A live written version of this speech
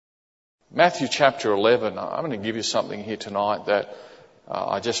Matthew chapter 11, I'm going to give you something here tonight that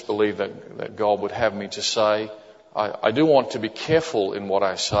I just believe that God would have me to say. I do want to be careful in what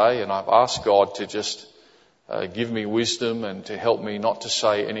I say, and I've asked God to just give me wisdom and to help me not to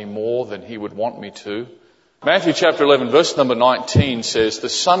say any more than He would want me to. Matthew chapter 11, verse number 19 says, "The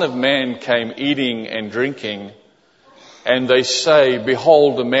Son of Man came eating and drinking, and they say,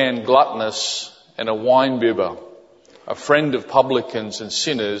 Behold, a man gluttonous and a winebibber, a friend of publicans and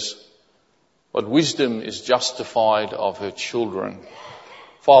sinners, but wisdom is justified of her children."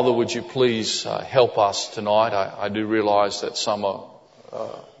 Father, would you please help us tonight? I do realize that some are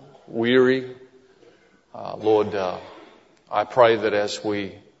weary. Lord, I pray that as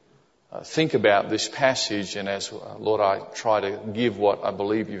we think about this passage and as, Lord, I try to give what I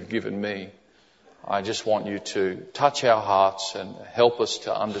believe you've given me, I just want you to touch our hearts and help us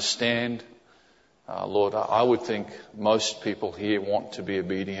to understand. Lord, I would think most people here want to be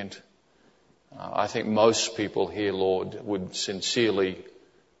obedient. I think most people here, Lord, would sincerely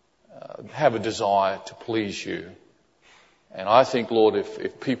have a desire to please you. And I think, Lord,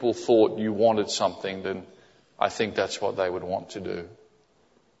 if people thought you wanted something, then I think that's what they would want to do.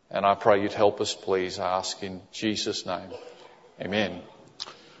 And I pray you'd help us, please. I ask in Jesus' name. Amen.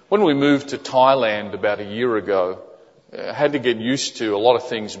 When we moved to Thailand about a year ago, I had to get used to a lot of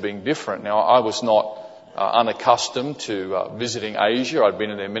things being different. Now, I was not unaccustomed to visiting Asia. I'd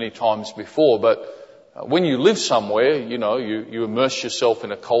been in there many times before, but when you live somewhere, you immerse yourself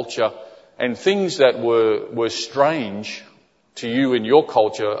in a culture, and things that were strange to you in your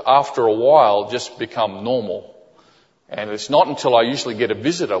culture, after a while, just become normal. And it's not until I usually get a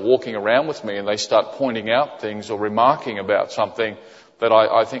visitor walking around with me and they start pointing out things or remarking about something that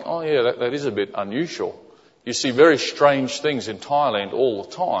I think, oh yeah, that is a bit unusual. You see very strange things in Thailand all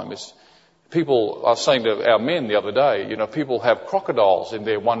the time. I was saying to our men the other day, people have crocodiles in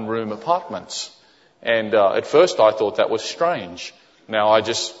their one-room apartments. And at first I thought that was strange. Now I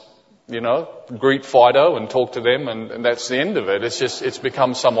just, greet Fido and talk to them, and that's the end of it. It's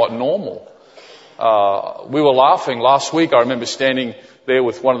become somewhat normal. We were laughing last week. I remember standing there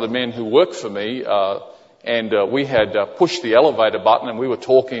with one of the men who worked for me, and we had pushed the elevator button, and we were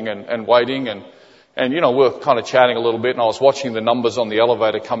talking and waiting, and we were kind of chatting a little bit, and I was watching the numbers on the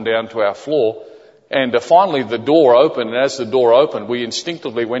elevator come down to our floor. And finally the door opened, and as the door opened, we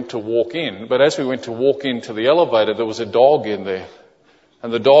instinctively went to walk in. But as we went to walk into the elevator, there was a dog in there.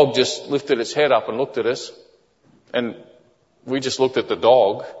 And the dog just lifted its head up and looked at us. And we just looked at the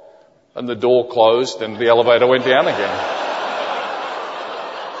dog, and the door closed, and the elevator went down again.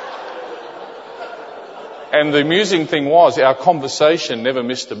 And the amusing thing was, our conversation never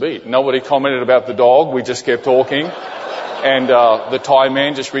missed a beat. Nobody commented about the dog. We just kept talking. And the Thai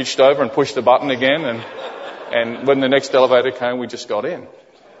man just reached over and pushed the button again. And when the next elevator came, we just got in.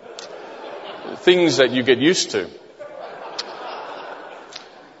 Things that you get used to.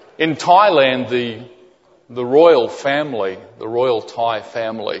 In Thailand, the royal family, the royal Thai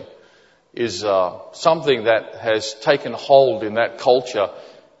family, is something that has taken hold in that culture.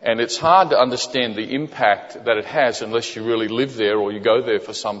 And it's hard to understand the impact that it has unless you really live there or you go there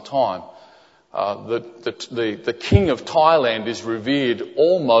for some time. The king of Thailand is revered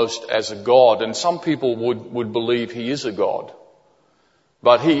almost as a god, and some people would believe he is a god.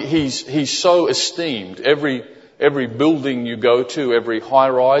 But he's so esteemed. Every building you go to, every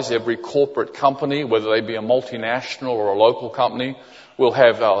high-rise, every corporate company, whether they be a multinational or a local company, will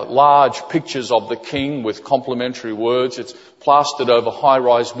have large pictures of the king with complimentary words. It's plastered over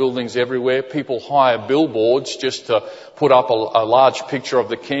high-rise buildings everywhere. People hire billboards just to put up a large picture of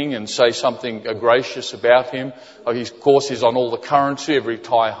the king and say something gracious about him. Of course, he's on all the currency. Every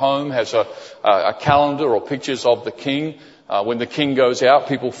Thai home has a calendar or pictures of the king. When the king goes out,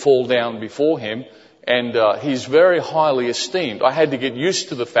 people fall down before him. And he's very highly esteemed. I had to get used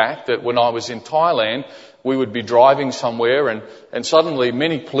to the fact that when I was in Thailand, we would be driving somewhere and suddenly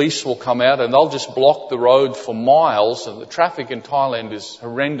many police will come out and they'll just block the road for miles. And the traffic in Thailand is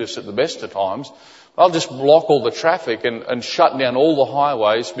horrendous at the best of times. They'll just block all the traffic and shut down all the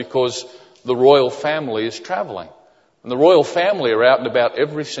highways because the royal family is travelling. And the royal family are out and about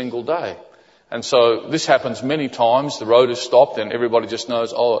every single day. And so this happens many times. The road is stopped and everybody just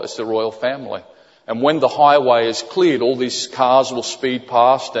knows, oh, it's the royal family. And when the highway is cleared, all these cars will speed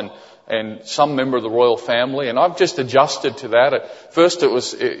past and some member of the royal family. And I've just adjusted to that. At first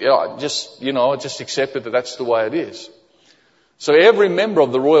I just accepted that that's the way it is. So every member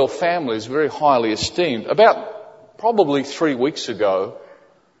of the royal family is very highly esteemed. About probably 3 weeks ago,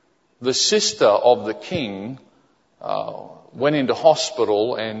 the sister of the king went into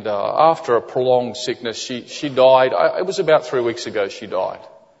hospital, and after a prolonged sickness, she died. It was about 3 weeks ago she died.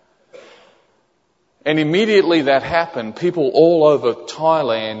 And immediately that happened, people all over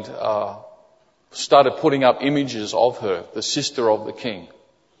Thailand started putting up images of her, the sister of the king.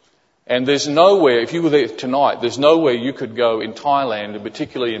 And there's nowhere, if you were there tonight, there's nowhere you could go in Thailand, and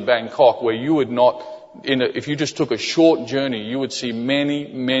particularly in Bangkok, where you would not, if you just took a short journey, you would see many,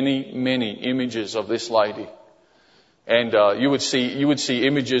 many, many images of this lady. And you would see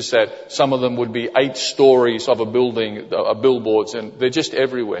images that some of them would be 8 stories of a building, billboards, and they're just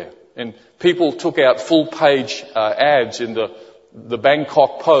everywhere. And people took out full-page ads in the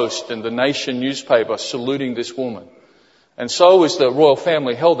Bangkok Post and the Nation newspaper saluting this woman. And so is the royal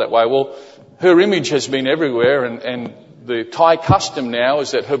family held that way. Well, her image has been everywhere, and the Thai custom now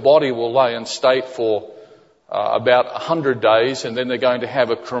is that her body will lay in state for about 100 days, and then they're going to have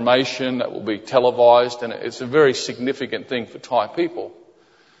a cremation that will be televised, and it's a very significant thing for Thai people.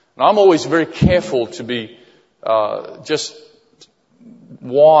 And I'm always very careful to be just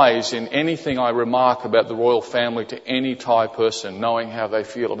wise in anything I remark about the royal family to any Thai person, knowing how they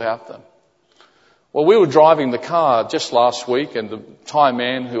feel about them. Well, we were driving the car just last week, and the Thai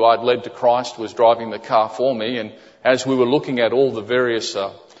man who I'd led to Christ was driving the car for me, and as we were looking at all the various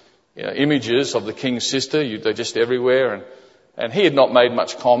images of the king's sister, they're just everywhere, and he had not made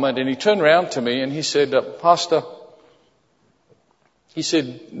much comment, and he turned around to me and he said, Pastor, he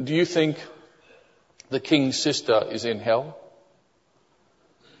said, do you think the king's sister is in hell?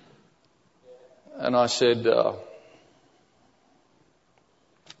 And I said, I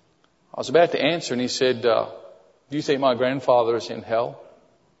was about to answer, and he said, do you think my grandfather is in hell?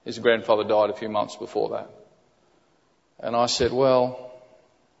 His grandfather died a few months before that. And I said,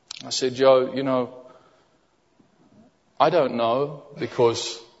 Joe, I don't know,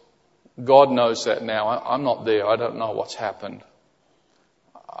 because God knows that now. I'm not there. I don't know what's happened.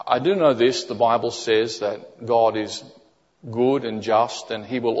 I do know this. The Bible says that God is good and just, and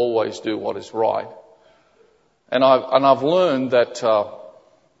He will always do what is right. And I've learned that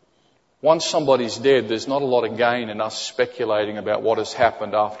once somebody's dead, there's not a lot of gain in us speculating about what has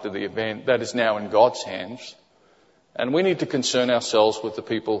happened after the event. That is now in God's hands. And we need to concern ourselves with the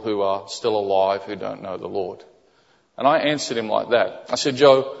people who are still alive, who don't know the Lord. And I answered him like that. I said,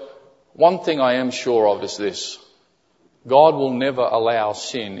 Joe, one thing I am sure of is this: God will never allow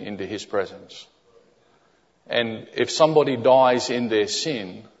sin into His presence. And if somebody dies in their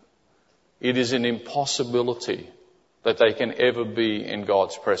sin, it is an impossibility that they can ever be in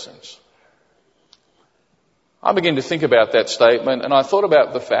God's presence. I began to think about that statement, and I thought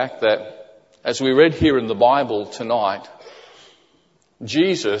about the fact that, as we read here in the Bible tonight,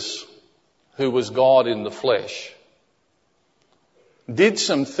 Jesus, who was God in the flesh, did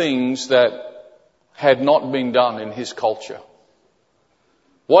some things that had not been done in His culture.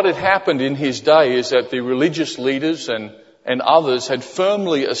 What had happened in His day is that the religious leaders and others had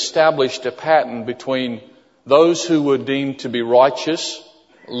firmly established a pattern between those who were deemed to be righteous,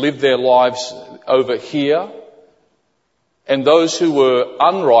 lived their lives over here, and those who were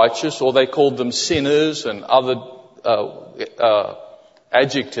unrighteous, or they called them sinners and other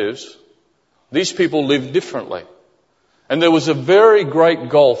adjectives. These people lived differently. And there was a very great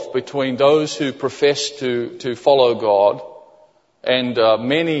gulf between those who professed to follow God and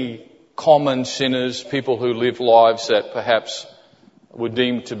many common sinners, people who lived lives that perhaps were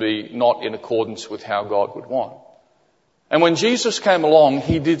deemed to be not in accordance with how God would want. And when Jesus came along,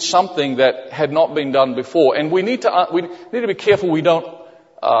 He did something that had not been done before. And we need to be careful we don't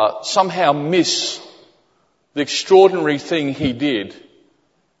somehow miss the extraordinary thing He did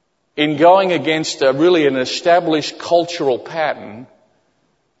in going against really an established cultural pattern.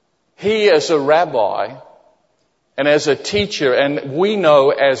 He, as a rabbi and as a teacher, and we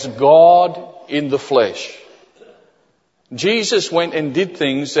know as God in the flesh, Jesus went and did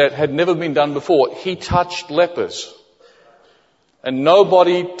things that had never been done before. He touched lepers. And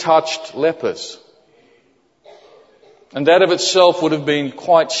nobody touched lepers. And that of itself would have been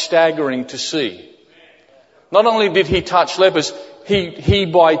quite staggering to see. Not only did He touch lepers, he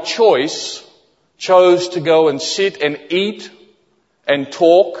by choice chose to go and sit and eat and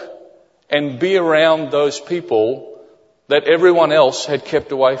talk and be around those people that everyone else had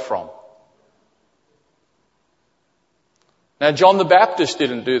kept away from. Now, John the Baptist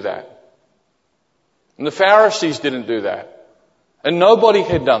didn't do that. And the Pharisees didn't do that. And nobody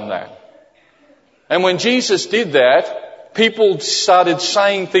had done that. And when Jesus did that, people started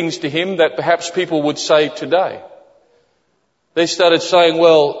saying things to Him that perhaps people would say today. They started saying,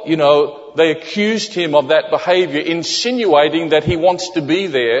 they accused Him of that behavior, insinuating that He wants to be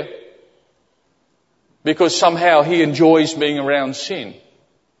there because somehow He enjoys being around sin.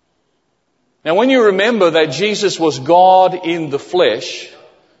 Now, when you remember that Jesus was God in the flesh,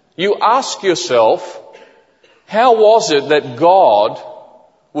 you ask yourself, how was it that God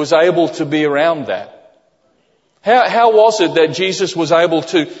was able to be around that? How was it that Jesus was able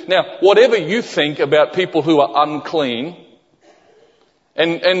to... Now, whatever you think about people who are unclean,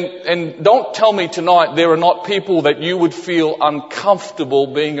 and don't tell me tonight there are not people that you would feel uncomfortable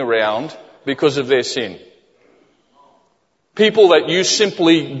being around because of their sin. People that you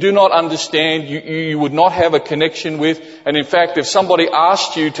simply do not understand, you would not have a connection with. And in fact, if somebody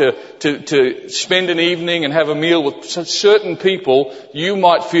asked you to spend an evening and have a meal with certain people, you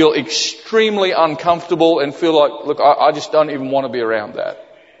might feel extremely uncomfortable and feel like, look, I just don't even want to be around that.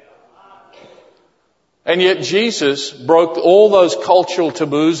 And yet Jesus broke all those cultural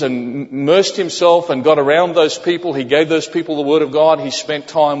taboos and immersed himself and got around those people. He gave those people the Word of God. He spent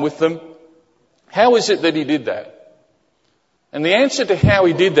time with them. How is it that he did that? And the answer to how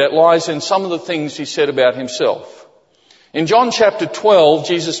he did that lies in some of the things he said about himself. In John chapter 12,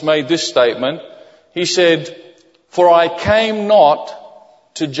 Jesus made this statement. He said, "For I came not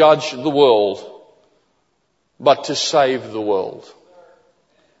to judge the world, but to save the world."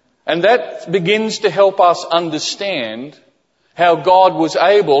 And that begins to help us understand how God was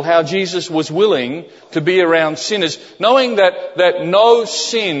able, how Jesus was willing to be around sinners, knowing that no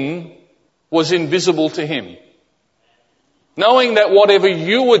sin was invisible to him. Knowing that whatever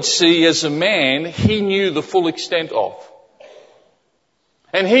you would see as a man, he knew the full extent of.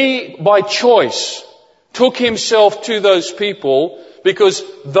 And he, by choice, took himself to those people because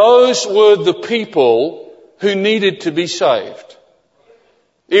those were the people who needed to be saved.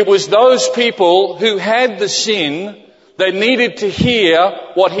 It was those people who had the sin that needed to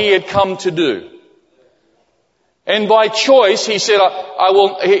hear what he had come to do. And by choice, he said,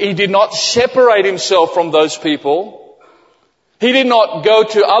 he did not separate himself from those people. He did not go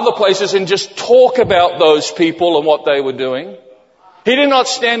to other places and just talk about those people and what they were doing. He did not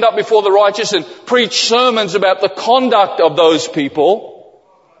stand up before the righteous and preach sermons about the conduct of those people.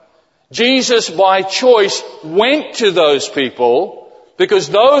 Jesus, by choice, went to those people because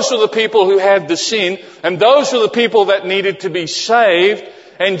those are the people who had the sin and those are the people that needed to be saved.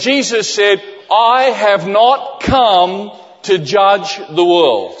 And Jesus said, "I have not come to judge the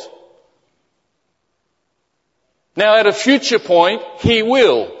world." Now, at a future point, he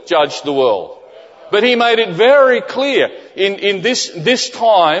will judge the world. But he made it very clear, in this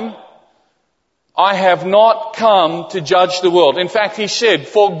time, "I have not come to judge the world." In fact, he said,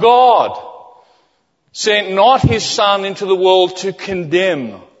 "For God sent not his Son into the world to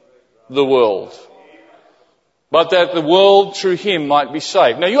condemn the world, but that the world through him might be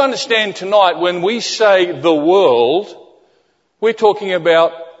saved." Now, you understand tonight, when we say the world, we're talking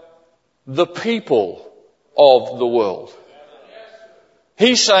about the people of the world.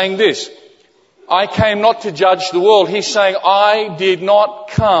 He's saying this, "I came not to judge the world." He's saying, "I did not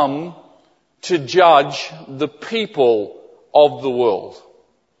come to judge the people of the world,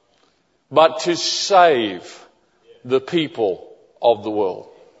 but to save the people of the world."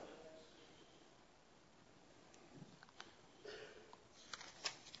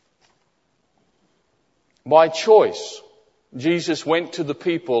 By choice, Jesus went to the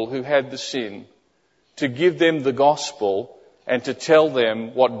people who had the sin to give them the gospel and to tell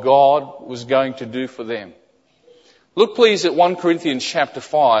them what God was going to do for them. Look please at 1 Corinthians chapter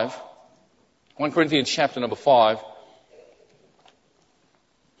 5. 1 Corinthians chapter number 5.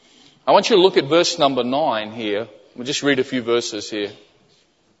 I want you to look at verse number 9 here. We'll just read a few verses here.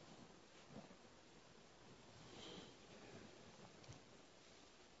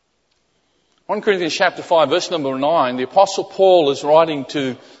 One Corinthians chapter 5, verse number 9, the Apostle Paul is writing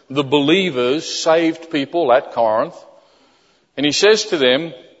to the believers, saved people at Corinth, and he says to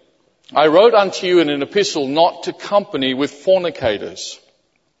them, "I wrote unto you in an epistle not to company with fornicators."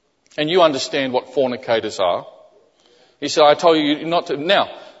 And you understand what fornicators are. He said, "I told you not to." Now,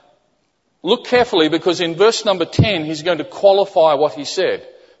 look carefully, because in verse number 10, he's going to qualify what he said,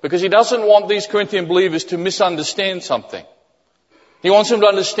 because he doesn't want these Corinthian believers to misunderstand something. He wants them to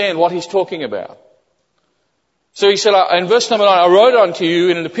understand what he's talking about. So he said, in verse number 9, "I wrote unto you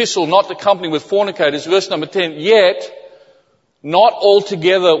in an epistle not to company with fornicators." Verse number 10, "Yet not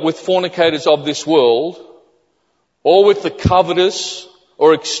altogether with fornicators of this world, or with the covetous,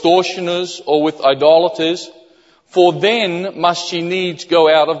 or extortioners, or with idolaters, for then must ye needs go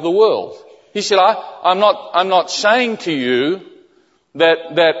out of the world." He said, I'm not saying to you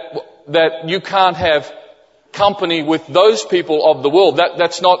that you can't have company with those people of the world.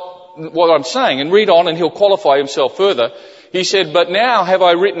 That's not what I'm saying. And read on and he'll qualify himself further. He said, "But now have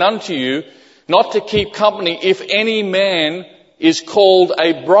I written unto you not to keep company if any man is called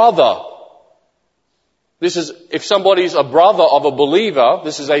a brother If somebody's a brother of a believer,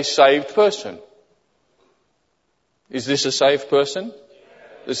 this is a saved person. Is this a saved person?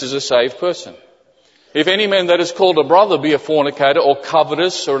 This is a saved person. If any man that is called a brother be a fornicator or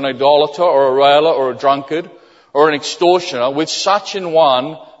covetous or an idolater or a railer or a drunkard or an extortioner, with such an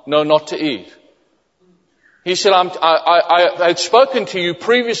one know not to eat. He said, I had spoken to you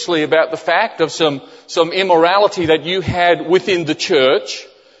previously about the fact of some immorality that you had within the church.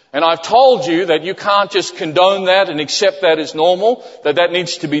 And I've told you that you can't just condone that and accept that as normal, that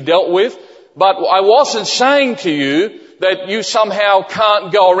needs to be dealt with. But I wasn't saying to you that you somehow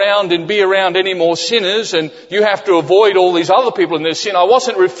can't go around and be around any more sinners and you have to avoid all these other people in their sin. I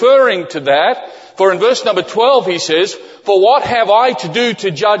wasn't referring to that. For in verse number 12 he says, for what have I to do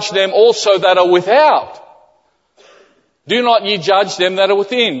to judge them also that are without? Do not ye judge them that are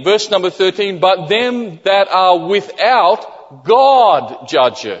within. Verse number 13, but them that are without, God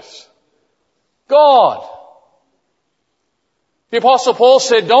judgeth. God. The Apostle Paul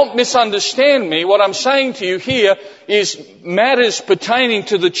said, don't misunderstand me. What I'm saying to you here is matters pertaining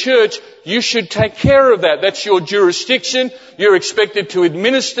to the church. You should take care of that. That's your jurisdiction. You're expected to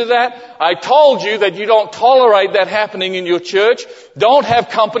administer that. I told you that you don't tolerate that happening in your church. Don't have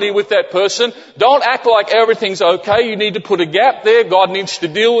company with that person. Don't act like everything's okay. You need to put a gap there. God needs to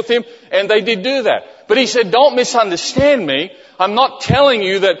deal with him. And they did do that. But he said, don't misunderstand me. I'm not telling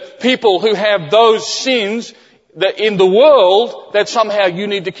you that people who have those sins that in the world, that somehow you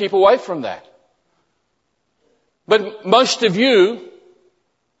need to keep away from that. But most of you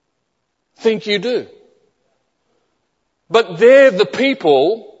think you do. But they're the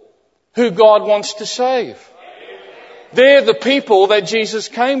people who God wants to save. They're the people that Jesus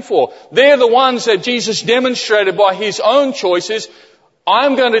came for. They're the ones that Jesus demonstrated by his own choices.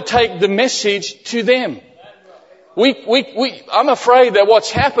 I'm going to take the message to them. I'm afraid that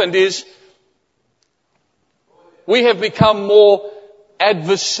what's happened is we have become more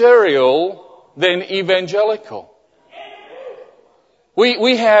adversarial than evangelical.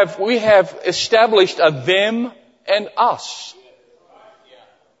 We have established a them and us.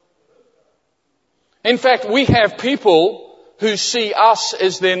 In fact, we have people who see us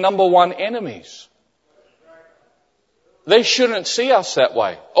as their number one enemies. They shouldn't see us that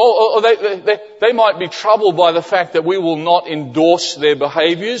way. Or they might be troubled by the fact that we will not endorse their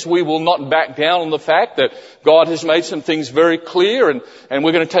behaviours. We will not back down on the fact that God has made some things very clear and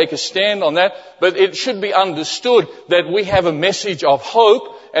we're going to take a stand on that. But it should be understood that we have a message of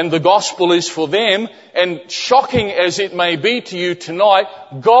hope and the gospel is for them. And shocking as it may be to you tonight,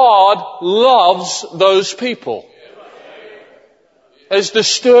 God loves those people. As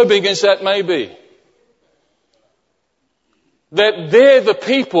disturbing as that may be. That they're the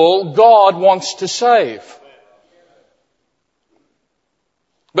people God wants to save.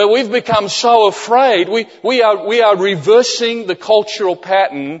 But we've become so afraid. We are reversing the cultural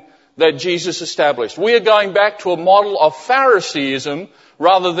pattern that Jesus established. We are going back to a model of Phariseeism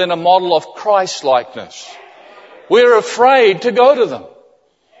rather than a model of Christ-likeness. We're afraid to go to them.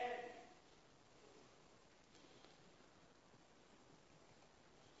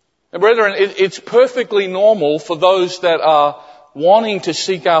 And brethren, it's perfectly normal for those that are wanting to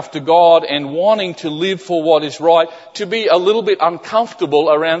seek after God and wanting to live for what is right to be a little bit uncomfortable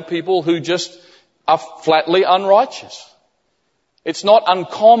around people who just are flatly unrighteous. It's not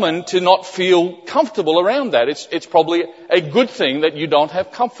uncommon to not feel comfortable around that. It's probably a good thing that you don't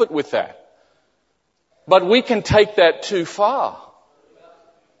have comfort with that. But we can take that too far.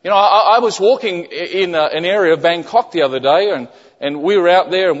 You know, I was walking in an area of Bangkok the other day and we were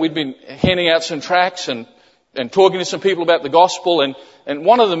out there and we'd been handing out some tracts and talking to some people about the gospel and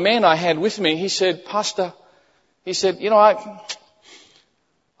one of the men I had with me, he said, Pastor, he said, you know, I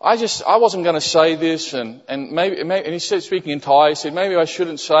wasn't going to say this and maybe, and he said, speaking in Thai, he said, maybe I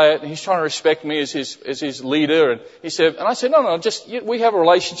shouldn't say it. And he's trying to respect me as his leader. And he said, and I said, no, we have a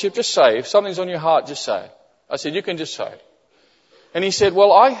relationship. Just say, if something's on your heart, just say it. I said, you can just say it. And he said,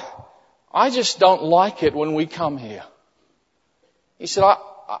 well, I just don't like it when we come here. He said,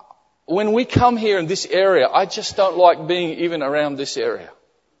 when we come here in this area, I just don't like being even around this area.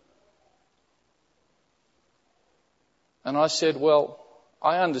 And I said, well,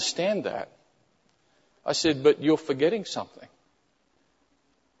 I understand that. I said, but you're forgetting something.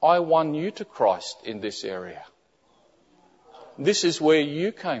 I won you to Christ in this area. This is where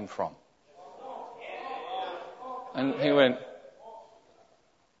you came from. And he went,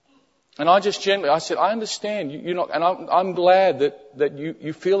 and I just gently, I said, I understand, you're not, and I'm glad that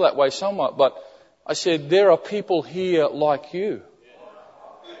you feel that way somewhat, but I said, there are people here like you.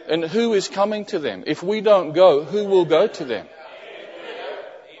 And who is coming to them? If we don't go, who will go to them?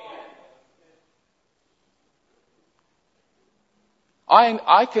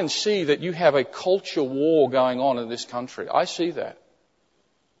 I can see that you have a culture war going on in this country. I see that.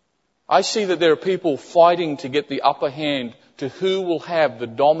 I see that there are people fighting to get the upper hand to who will have the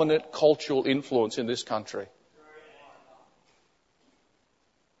dominant cultural influence in this country.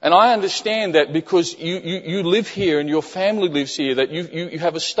 And I understand that because you live here and your family lives here, that you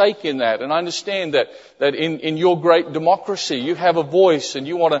have a stake in that. And I understand that in your great democracy, you have a voice and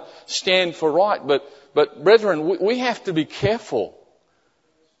you want to stand for right. But brethren, we have to be careful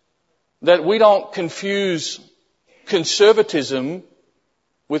that we don't confuse conservatism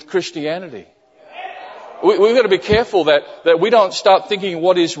with Christianity. We've got to be careful that we don't start thinking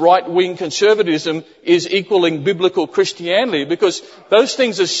what is right-wing conservatism is equaling biblical Christianity, because those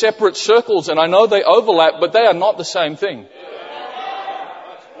things are separate circles, and I know they overlap, but they are not the same thing.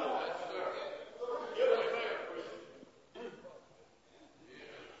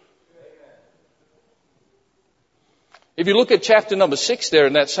 If you look at chapter number 6 there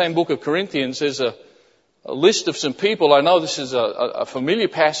in that same book of Corinthians, there's a list of some people. I know this is a familiar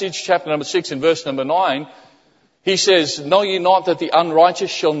passage, chapter number 6 and verse number 9. He says, "Know ye not that the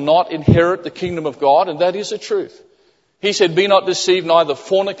unrighteous shall not inherit the kingdom of God?" And that is the truth. He said, "Be not deceived, neither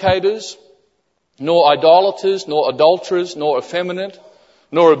fornicators, nor idolaters, nor adulterers, nor effeminate,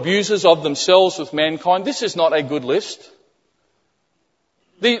 nor abusers of themselves with mankind." This is not a good list.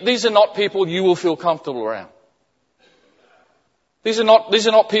 These are not people you will feel comfortable around. These are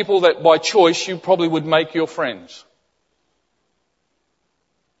not people that by choice you probably would make your friends.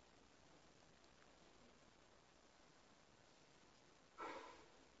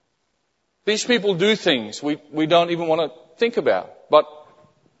 These people do things we don't even want to think about. But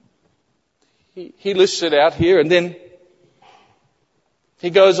he lists it out here, and then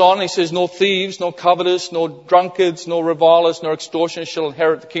he goes on, he says, "Nor thieves, nor covetous, nor drunkards, nor revilers, nor extortioners shall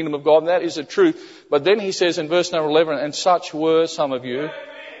inherit the kingdom of God." And that is the truth. But then he says in verse number 11, "And such were some of you.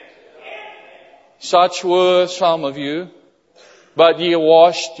 Such were some of you. But ye are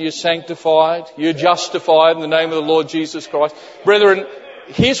washed, ye are sanctified, ye are justified in the name of the Lord Jesus Christ." Brethren,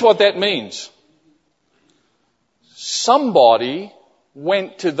 here's what that means. Somebody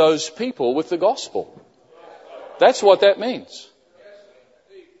went to those people with the gospel. That's what that means.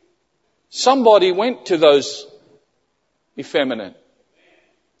 Somebody went to those effeminate.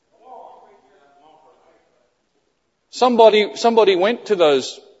 Somebody went to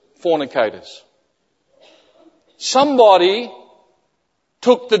those fornicators. Somebody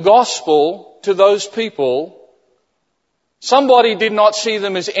took the gospel to those people. Somebody did not see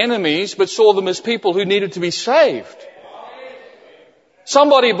them as enemies, but saw them as people who needed to be saved.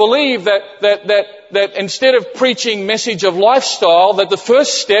 Somebody believed that instead of preaching message of lifestyle, that the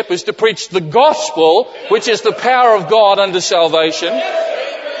first step is to preach the gospel, which is the power of God unto salvation.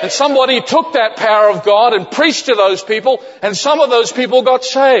 And somebody took that power of God and preached to those people, and some of those people got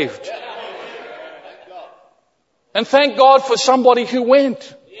saved. And thank God for somebody who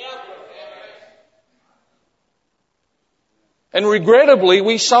went. And regrettably,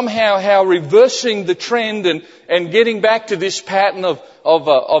 we somehow are reversing the trend and getting back to this pattern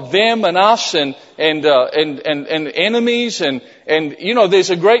of them and us and enemies and there's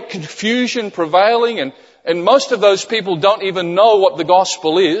a great confusion prevailing and most of those people don't even know what the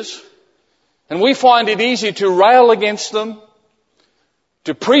gospel is. And we find it easy to rail against them,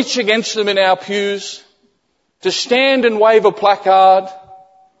 to preach against them in our pews, to stand and wave a placard,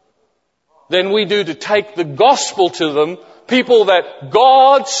 than we do to take the gospel to them. People that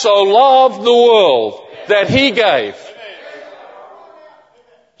God so loved the world that He gave.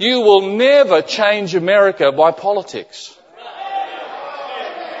 You will never change America by politics.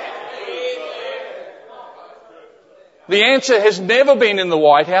 The answer has never been in the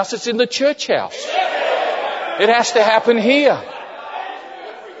White House, it's in the church house. It has to happen here.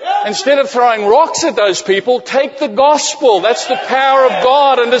 Instead of throwing rocks at those people, take the gospel. That's the power of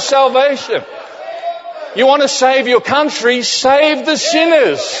God unto salvation. You want to save your country, save the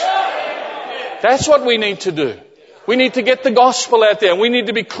sinners. That's what we need to do. We need to get the gospel out there, and we need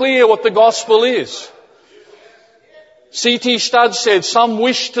to be clear what the gospel is. C.T. Studd said, "Some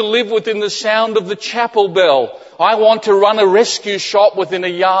wish to live within the sound of the chapel bell. I want to run a rescue shop within a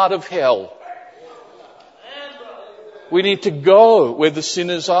yard of hell." We need to go where the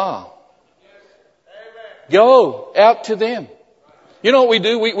sinners are. Go out to them. You know what we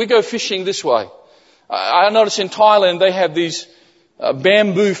do? We go fishing this way. I notice in Thailand they have these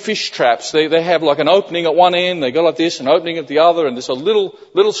bamboo fish traps. They have like an opening at one end, they go like this, an opening at the other, and there's a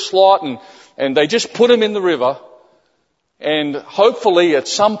little slot, and they just put them in the river. And hopefully at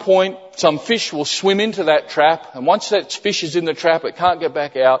some point some fish will swim into that trap, and once that fish is in the trap it can't get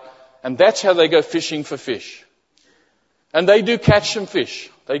back out, and that's how they go fishing for fish. And they do catch some fish.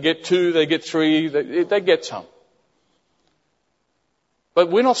 They get 2, they get 3, they get some. But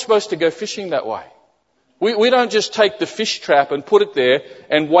we're not supposed to go fishing that way. We don't just take the fish trap and put it there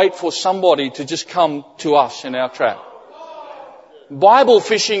and wait for somebody to just come to us in our trap. Bible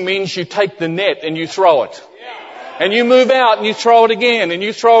fishing means you take the net and you throw it. And you move out and you throw it again and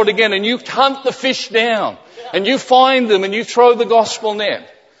you throw it again and you hunt the fish down and you find them and you throw the gospel net.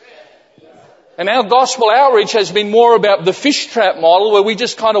 And our gospel outreach has been more about the fish trap model where we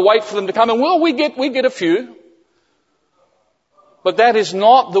just kind of wait for them to come and we get a few. But that is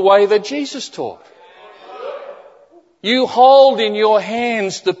not the way that Jesus taught. You hold in your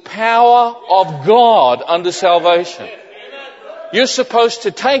hands the power of God unto salvation. You're supposed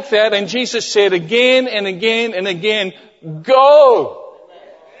to take that, and Jesus said again and again and again, go.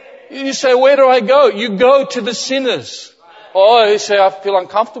 You say, where do I go? You go to the sinners. Oh, you say, I feel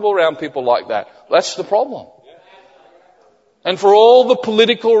uncomfortable around people like that. That's the problem. And for all the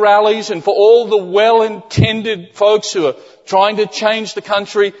political rallies and for all the well-intended folks who are trying to change the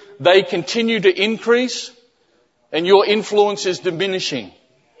country, they continue to increase. And your influence is diminishing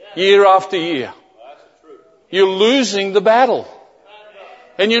year after year. You're losing the battle.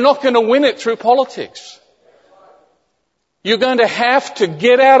 And you're not going to win it through politics. You're going to have to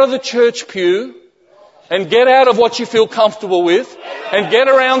get out of the church pew and get out of what you feel comfortable with and get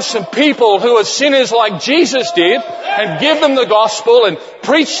around some people who are sinners like Jesus did and give them the gospel and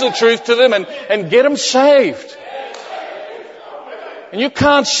preach the truth to them and get them saved. And you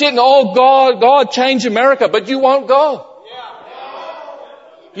can't sit and, oh God, change America, but you won't go.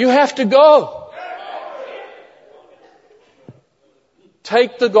 You have to go.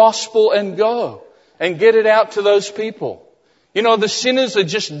 Take the gospel and go and get it out to those people. You know, the sinners are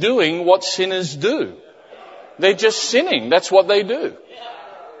just doing what sinners do. They're just sinning. That's what they do.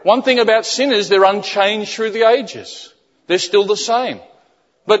 One thing about sinners, they're unchanged through the ages. They're still the same.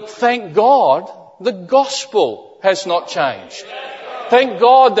 But thank God, the gospel has not changed. Thank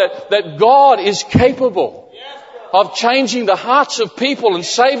God that God is capable of changing the hearts of people and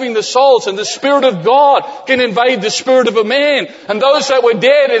saving the souls, and the Spirit of God can invade the spirit of a man, and those that were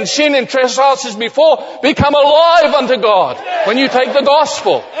dead in sin and trespasses before become alive unto God when you take the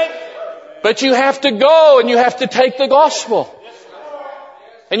gospel. But you have to go and you have to take the gospel.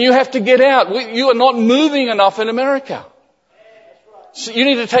 And you have to get out. You are not moving enough in America. So you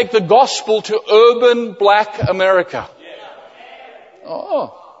need to take the gospel to urban black America.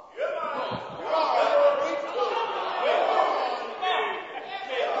 Oh.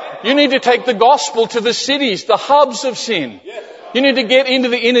 You need to take the gospel to the cities, the hubs of sin. You need to get into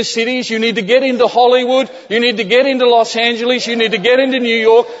the inner cities. You need to get into Hollywood. You need to get into Los Angeles. You need to get into New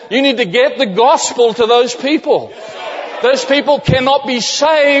York. You need to get the gospel to those people. Those people cannot be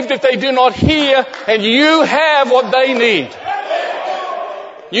saved if they do not hear, and you have what they need.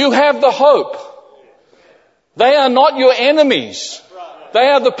 You have the hope. They are not your enemies. They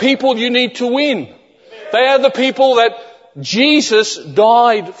are the people you need to win. They are the people that Jesus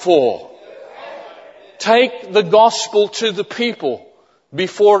died for. Take the gospel to the people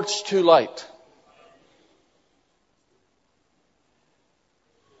before it's too late.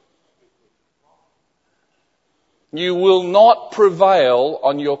 You will not prevail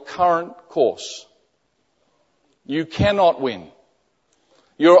on your current course. You cannot win.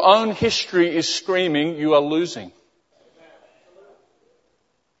 Your own history is screaming you are losing.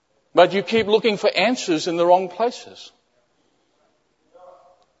 But you keep looking for answers in the wrong places.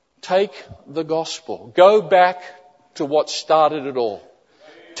 Take the gospel. Go back to what started it all.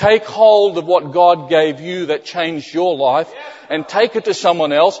 Take hold of what God gave you that changed your life and take it to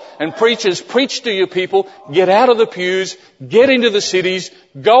someone else. And preachers, preach to your people. Get out of the pews. Get into the cities.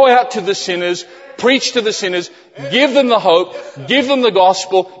 Go out to the sinners. Preach to the sinners. Give them the hope. Give them the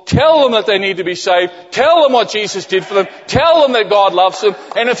gospel. Tell them that they need to be saved. Tell them what Jesus did for them. Tell them that God loves them.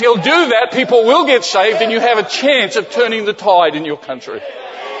 And if you'll do that, people will get saved and you have a chance of turning the tide in your country.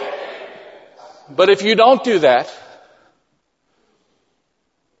 But if you don't do that,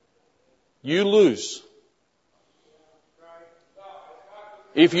 you lose.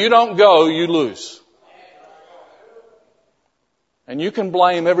 If you don't go, you lose. And you can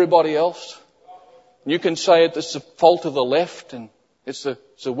blame everybody else. You can say it's the fault of the left and it's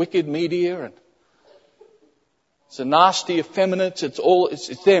the wicked media and it's the nasty effeminates.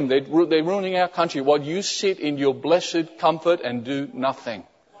 It's them. They're ruining our country while you sit in your blessed comfort and do nothing.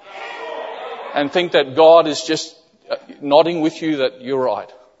 And think that God is just nodding with you that you're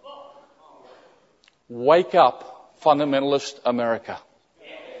right. Wake up, fundamentalist America.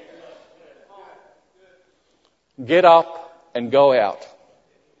 Get up and go out.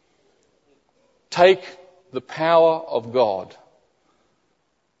 Take the power of God.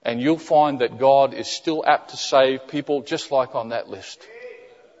 And you'll find that God is still apt to save people just like on that list.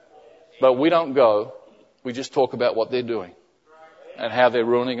 But we don't go. We just talk about what they're doing and how they're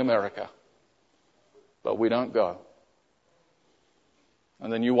ruining America. But we don't go.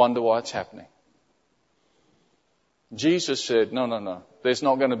 And then you wonder why it's happening. Jesus said, no. There's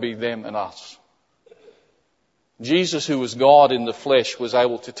not going to be them and us. Jesus, who was God in the flesh, was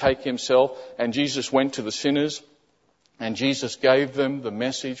able to take himself, and Jesus went to the sinners, and Jesus gave them the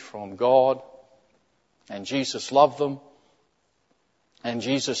message from God, and Jesus loved them, and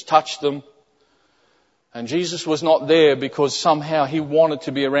Jesus touched them, and Jesus was not there because somehow he wanted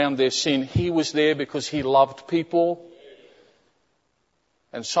to be around their sin. He was there because he loved people,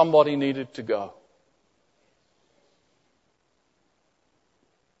 and somebody needed to go.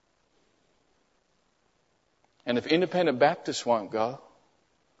 And if independent Baptists won't go,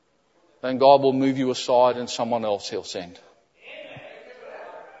 then God will move you aside and someone else he'll send.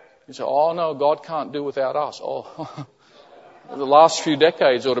 You say, oh no, God can't do without us. Oh, the last few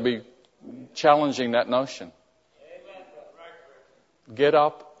decades ought to be challenging that notion. Get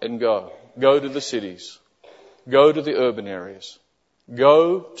up and go. Go to the cities. Go to the urban areas.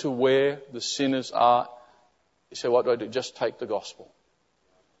 Go to where the sinners are. You say, what do I do? Just take the gospel.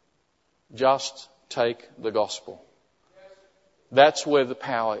 Just take the gospel. That's where the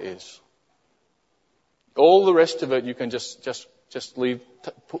power is. All the rest of it, you can just leave,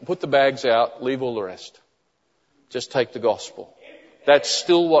 put the bags out, leave all the rest. Just take the gospel. That's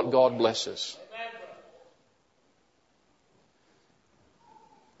still what God blesses.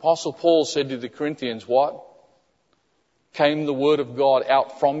 Apostle Paul said to the Corinthians, what? Came the word of God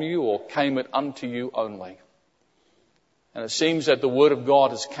out from you, or came it unto you only? And it seems that the word of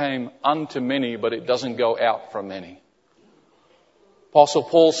God has came unto many, but it doesn't go out from many. Apostle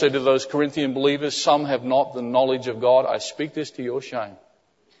Paul said to those Corinthian believers, some have not the knowledge of God. I speak this to your shame.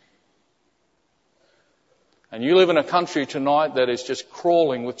 And you live in a country tonight that is just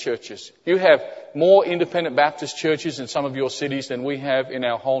crawling with churches. You have more independent Baptist churches in some of your cities than we have in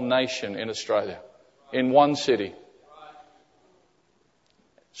our whole nation in Australia. In one city.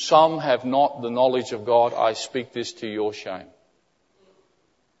 Some have not the knowledge of God. I speak this to your shame.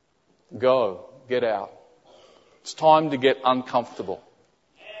 Go. Get out. It's time to get uncomfortable.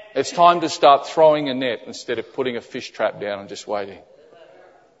 It's time to start throwing a net instead of putting a fish trap down and just waiting.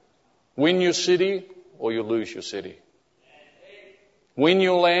 Win your city or you lose your city. Win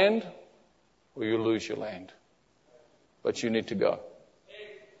your land or you lose your land. But you need to go.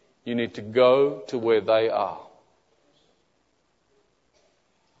 You need to go to where they are.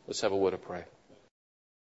 Let's have a word of prayer.